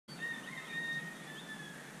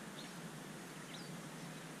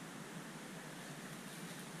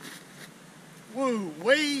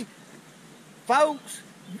Woo-wee, folks,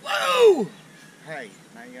 woo! Hey,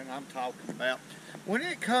 man, I'm talking about, when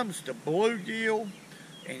it comes to bluegill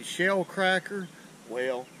and shellcracker,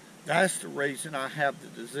 well, that's the reason I have the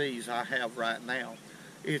disease I have right now.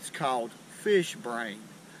 It's called fish brain.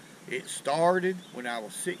 It started when I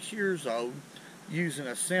was 6 years old using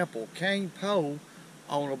a simple cane pole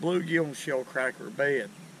on a bluegill and shellcracker bed.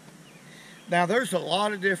 Now, there's a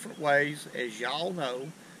lot of different ways, as y'all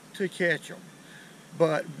know, to catch them.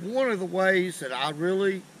 But one of the ways that I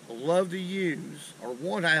really love to use, or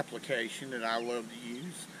one application that I love to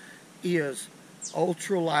use, is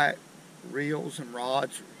ultralight reels and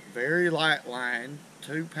rods, very light line,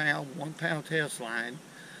 2 pound, 1 pound test line,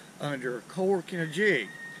 under a cork and a jig.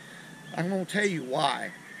 I'm going to tell you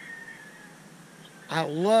why. I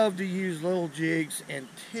love to use little jigs and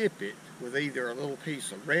tip it with either a little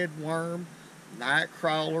piece of red worm, night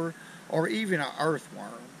crawler, or even an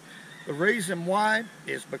earthworm. The reason why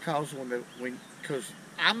is because they're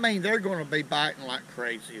going to be biting like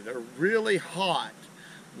crazy. They're really hot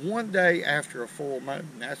one day after a full moon.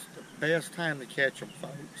 That's the best time to catch them,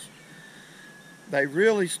 folks. They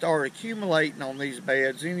really start accumulating on these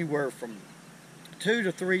beds anywhere from 2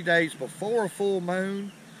 to 3 days before a full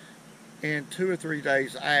moon and 2 or 3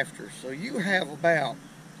 days after. So you have about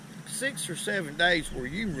 6 or 7 days where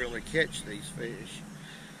you really catch these fish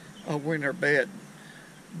when they're bedding.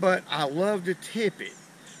 But I love to tip it,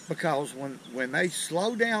 because when they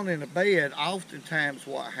slow down in the bed, oftentimes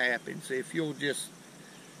what happens, if you'll just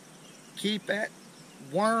keep that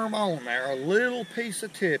worm on there, a little piece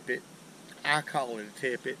of tippet, I call it a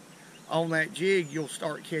tippet, on that jig, you'll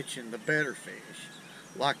start catching the better fish,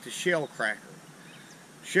 like the shellcracker.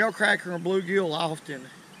 Shellcracker and bluegill often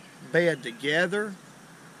bed together,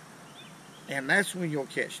 and that's when you'll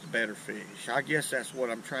catch the better fish. I guess that's what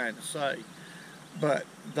I'm trying to say. But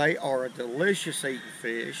they are a delicious eating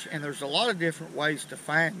fish, and there's a lot of different ways to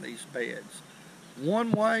find these beds.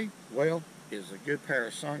 One way, well, is a good pair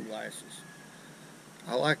of sunglasses.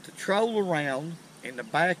 I like to troll around in the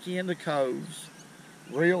back end of coves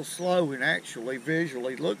real slow and actually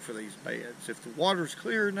visually look for these beds. If the water's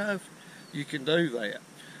clear enough, you can do that.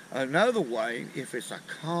 Another way, if it's a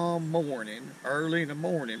calm morning, early in the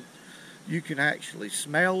morning, you can actually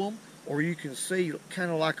smell them, or you can see kind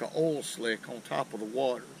of like an oil slick on top of the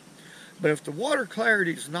water. But if the water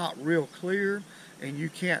clarity is not real clear and you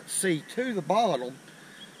can't see to the bottom,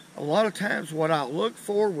 a lot of times what I look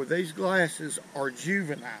for with these glasses are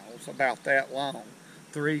juveniles about that long,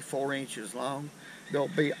 3-4 inches long. They'll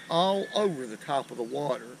be all over the top of the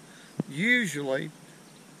water. Usually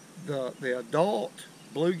the adult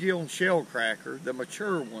bluegill and shellcracker, the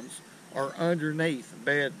mature ones, are underneath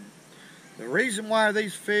bedding. The reason why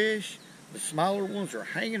these fish, the smaller ones, are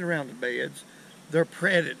hanging around the beds, they're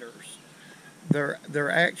predators. They're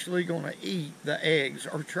actually going to eat the eggs,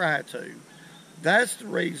 or try to. That's the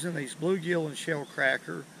reason these bluegill and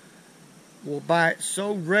shellcracker will bite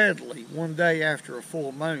so readily one day after a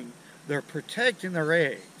full moon. They're protecting their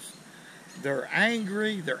eggs. They're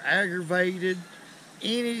angry, they're aggravated.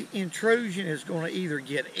 Any intrusion is going to either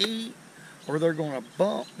get eat, or they're going to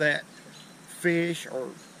bump that fish or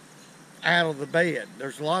out of the bed.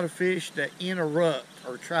 There's a lot of fish that interrupt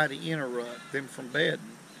or try to interrupt them from bedding.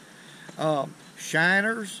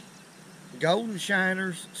 Shiners, golden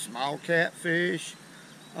shiners, small catfish,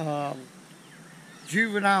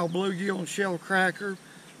 juvenile bluegill and shellcracker.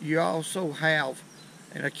 You also have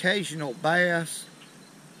an occasional bass.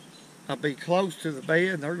 I'll be close to the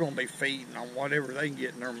bed, and they're going to be feeding on whatever they can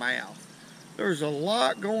get in their mouth. There's a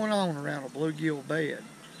lot going on around a bluegill bed.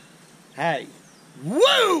 Hey,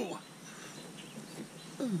 woo!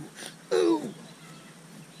 Ooh, ooh.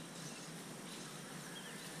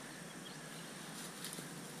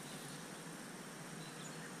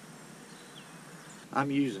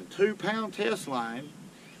 I'm using 2 pound test line,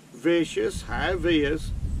 vicious, high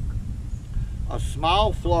vis, a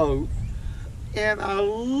small float, and a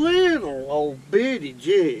little old bitty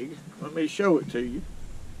jig. Let me show it to you.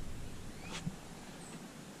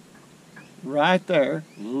 Right there,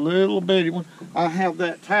 little bitty one. I have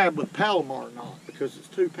that tied with Palomar knot because it's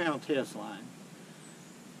 2 pound test line.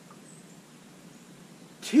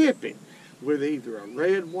 Tip it with either a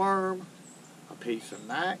red worm, a piece of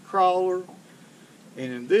night crawler,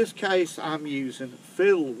 and in this case I'm using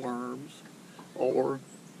fiddle worms, or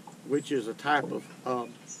which is a type of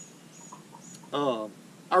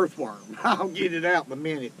earthworm. I'll get it out in a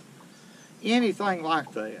minute. Anything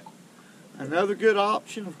like that. Another good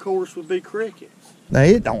option, of course, would be crickets. Now,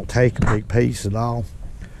 it don't take a big piece at all.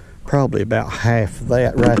 Probably about half of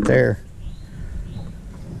that right there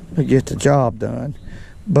to get the job done.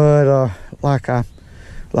 But like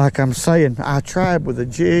I'm saying, I tried with a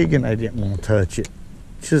jig and they didn't want to touch it.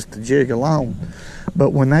 Just the jig alone.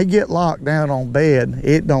 But when they get locked down on bed,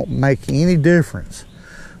 it don't make any difference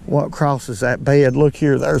what crosses that bed. Look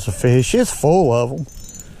here, there's a fish. It's full of them.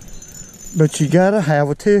 But you gotta have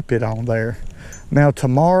a tippet on there. Now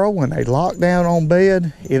tomorrow, when they lock down on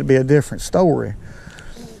bed, it'll be a different story.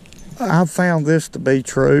 I've found this to be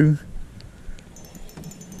true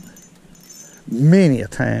many a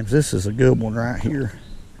times. This is a good one right here.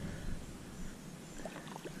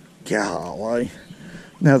 Golly.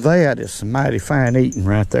 Now that is some mighty fine eating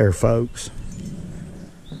right there, folks.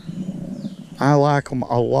 I like them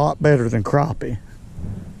a lot better than crappie.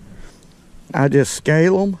 I just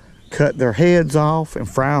scale them, cut their heads off, and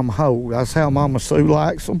fry them whole. That's how Mama Sue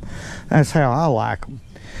likes them. That's how I like them.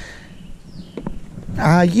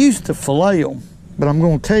 I used to fillet them, but I'm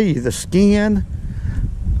going to tell you, the skin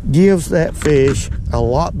gives that fish a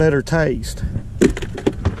lot better taste.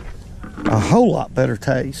 A whole lot better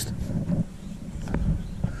taste.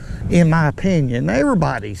 In my opinion.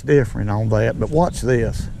 Everybody's different on that, but watch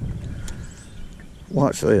this.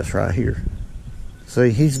 Watch this right here.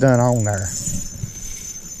 See, he's done on there.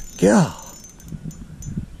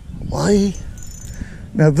 Golly.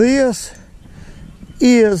 Now this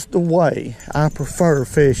is the way I prefer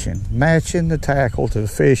fishing. Matching the tackle to the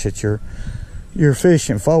fish that you're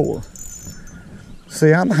fishing for.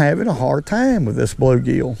 See, I'm having a hard time with this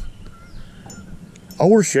bluegill.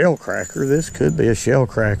 Or shellcracker. This could be a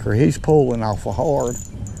shellcracker. He's pulling awful hard.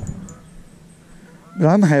 But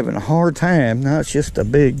I'm having a hard time. Now it's just a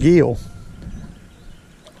big gill.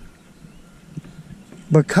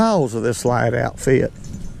 Because of this light outfit.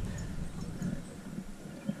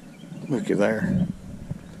 Look at there.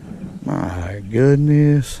 My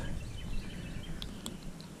goodness.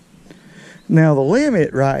 Now the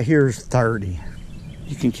limit right here is 30.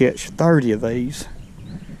 You can catch 30 of these.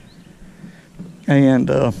 And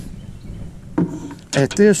at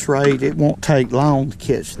this rate, it won't take long to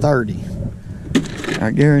catch 30.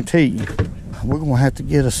 I guarantee you. We're going to have to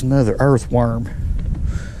get us another earthworm.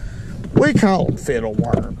 We call them fiddle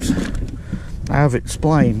worms. I've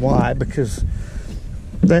explained why, because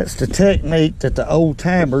that's the technique that the old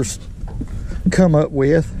timers come up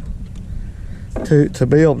with to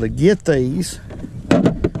be able to get these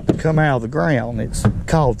to come out of the ground. It's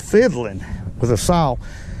called fiddling with a saw.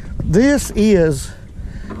 These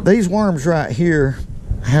worms right here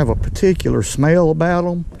have a particular smell about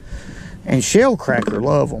them, and shellcracker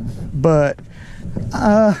love them. But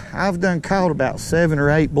I've done caught about 7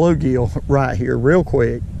 or 8 bluegill right here real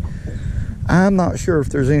quick. I'm not sure if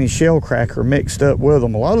there's any shellcracker mixed up with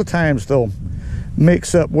them. A lot of times they'll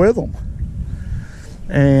mix up with them,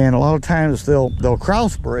 and a lot of times they'll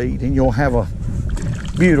crossbreed, and you'll have a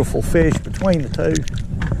beautiful fish between the two.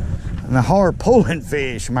 And a hard pulling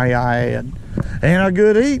fish, may I add, and a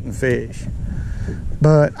good eating fish.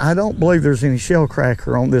 But I don't believe there's any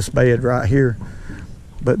shellcracker on this bed right here.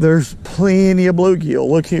 But there's plenty of bluegill.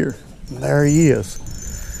 Look here, there he is.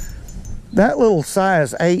 That little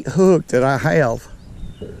size 8 hook that I have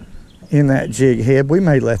in that jig head, we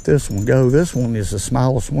may let this one go. This one is the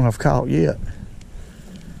smallest one I've caught yet.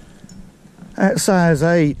 That size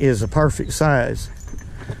 8 is a perfect size,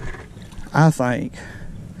 I think.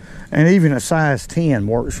 And even a size 10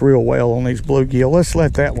 works real well on these bluegill. Let's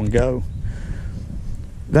let that one go.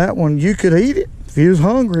 That one, you could eat it if you was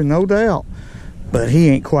hungry, no doubt. But he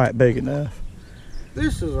ain't quite big enough.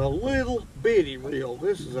 This is a little bitty reel.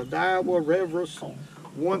 This is a Daiwa Reverus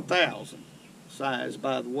 1000 size,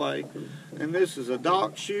 by the way. And this is a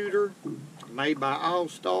dock shooter made by All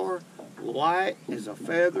Star. Light as a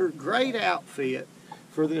feather. Great outfit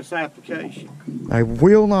for this application. They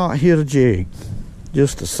will not hit a jig.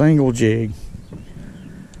 Just a single jig.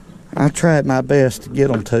 I tried my best to get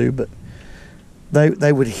them to, but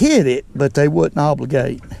they would hit it, but they wouldn't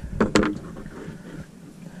obligate.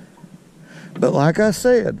 But like I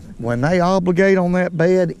said, when they obligate on that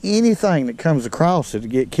bed, anything that comes across it to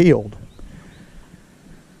get killed.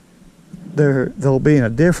 They'll be in a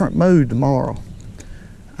different mood tomorrow.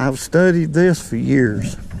 I've studied this for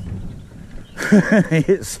years.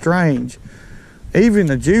 It's strange. Even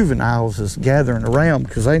the juveniles is gathering around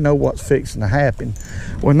because they know what's fixing to happen.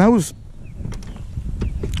 When those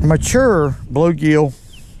mature bluegill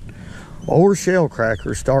or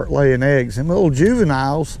shellcrackers start laying eggs, and little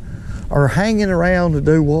juveniles are hanging around to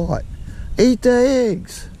do what? Eat the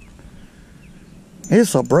eggs.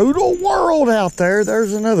 It's a brutal world out there.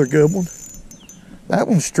 There's another good one. That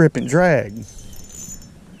one's stripping drag.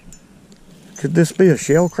 Could this be a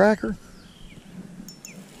shellcracker?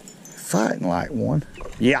 Fighting like one.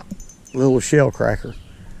 Yeah, little shellcracker.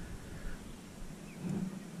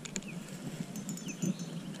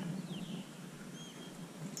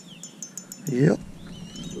 Yep,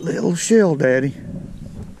 little shell daddy.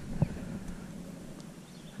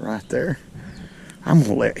 Right there. I'm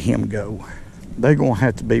gonna let him go. They're gonna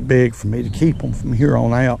have to be big for me to keep them from here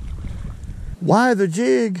on out. Why the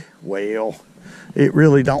jig? Well, it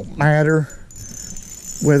really don't matter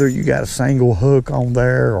whether you got a single hook on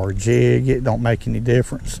there or a jig. It don't make any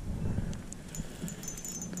difference.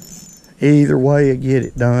 Either way you get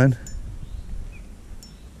it done.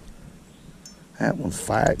 That one's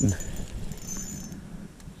fighting.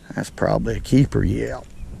 That's probably a keeper, yeah.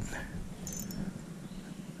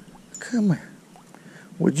 Come here.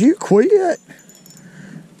 Would you quit?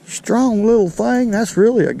 Strong little thing. That's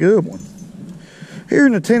really a good one. Here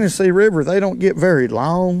in the Tennessee River, they don't get very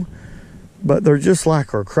long, but they're just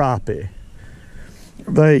like our crappie.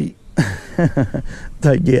 They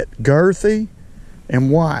they get girthy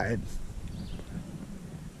and wide.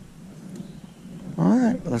 All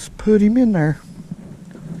right, let's put him in there.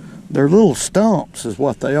 They're little stumps is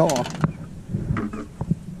what they are.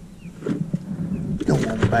 Go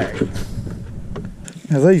on back.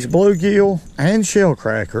 Now these bluegill and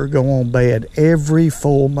shellcracker go on bed every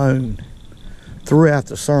full moon throughout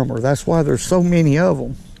the summer. That's why there's so many of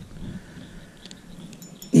them.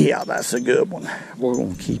 Yeah, that's a good one. We're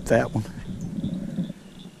gonna keep that one.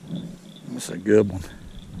 That's a good one.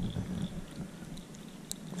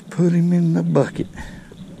 Put him in the bucket.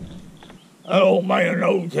 That old man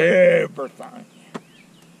knows everything.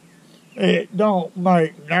 It don't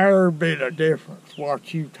make never bit of difference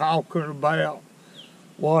what you talking about,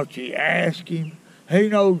 what you ask him. He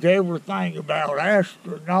knows everything about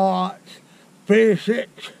astronauts,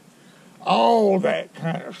 physics, all that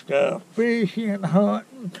kind of stuff, fishing,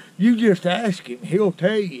 hunting. You just ask him, he'll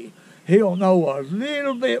tell you. He'll know a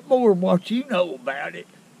little bit more than what you know about it.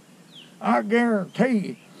 I guarantee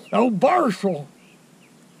you. Old Barcel.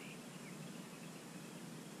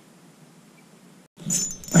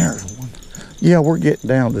 There's one. Yeah, we're getting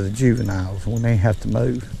down to the juveniles when they have to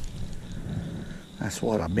move. That's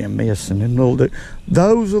what I've been missing. And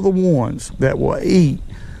those are the ones that will eat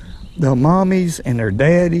the mommies and their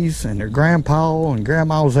daddies and their grandpa and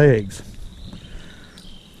grandma's eggs.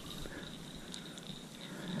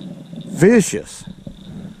 Vicious.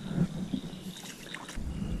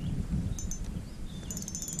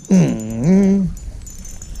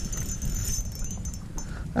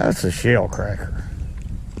 That's a shellcracker.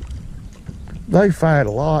 They fight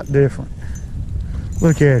a lot different.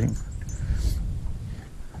 Look at him.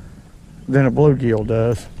 Than a bluegill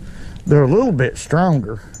does. They're a little bit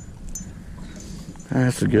stronger.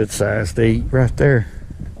 That's a good size to eat right there.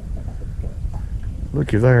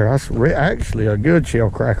 Looky there. That's actually a good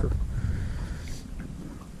shellcracker.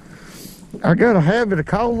 I got a habit of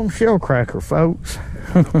calling them shellcracker, folks.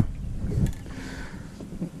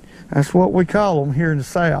 That's what we call them here in the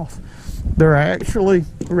South. They're actually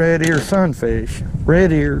red ear sunfish,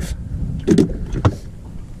 red ears.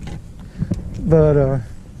 But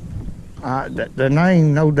the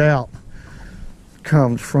name, no doubt,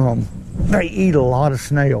 comes from they eat a lot of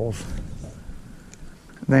snails.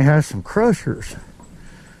 They have some crushers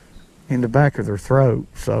in the back of their throat,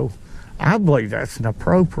 so I believe that's an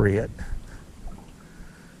appropriate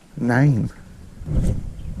name.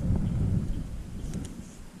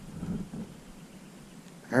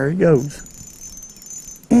 There he goes.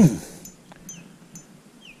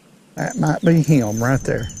 That might be him right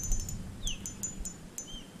there.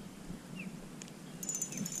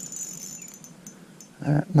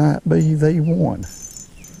 That might be the one.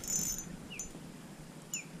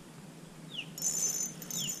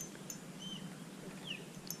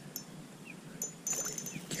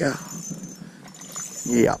 Yeah.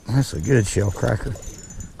 Yeah, that's a good shellcracker.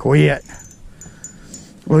 Quit.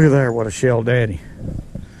 Look at there, what a shell daddy.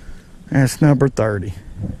 That's number 30.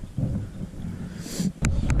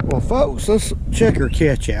 Well, folks, let's check our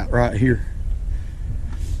catch out right here.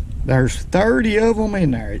 There's 30 of them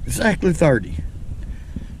in there, exactly 30.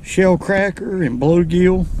 Shellcracker and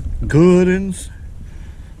bluegill, good uns,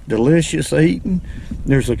 delicious eating.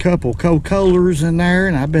 There's a couple cold-colors in there,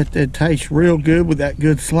 and I bet they'd taste real good with that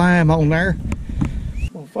good slime on there.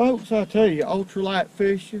 Well, folks, I tell you, ultralight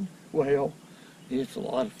fishing, well, it's a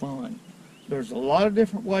lot of fun. There's a lot of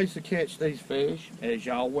different ways to catch these fish, as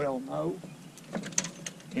y'all well know.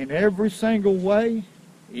 And every single way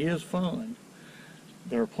is fun.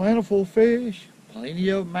 They're plentiful fish, plenty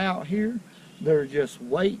of them out here. They're just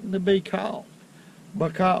waiting to be caught,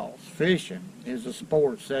 because fishing is a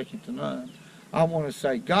sport second to none. I want to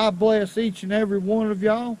say God bless each and every one of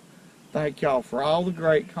y'all. Thank y'all for all the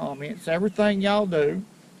great comments, everything y'all do.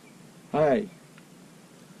 Hey,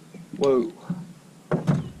 whoa.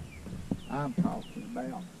 I'm talking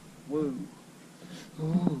about woo.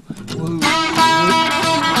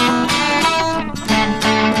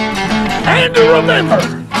 And remember,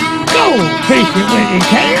 go fishing when you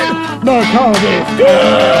can, because it's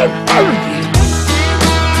good for you.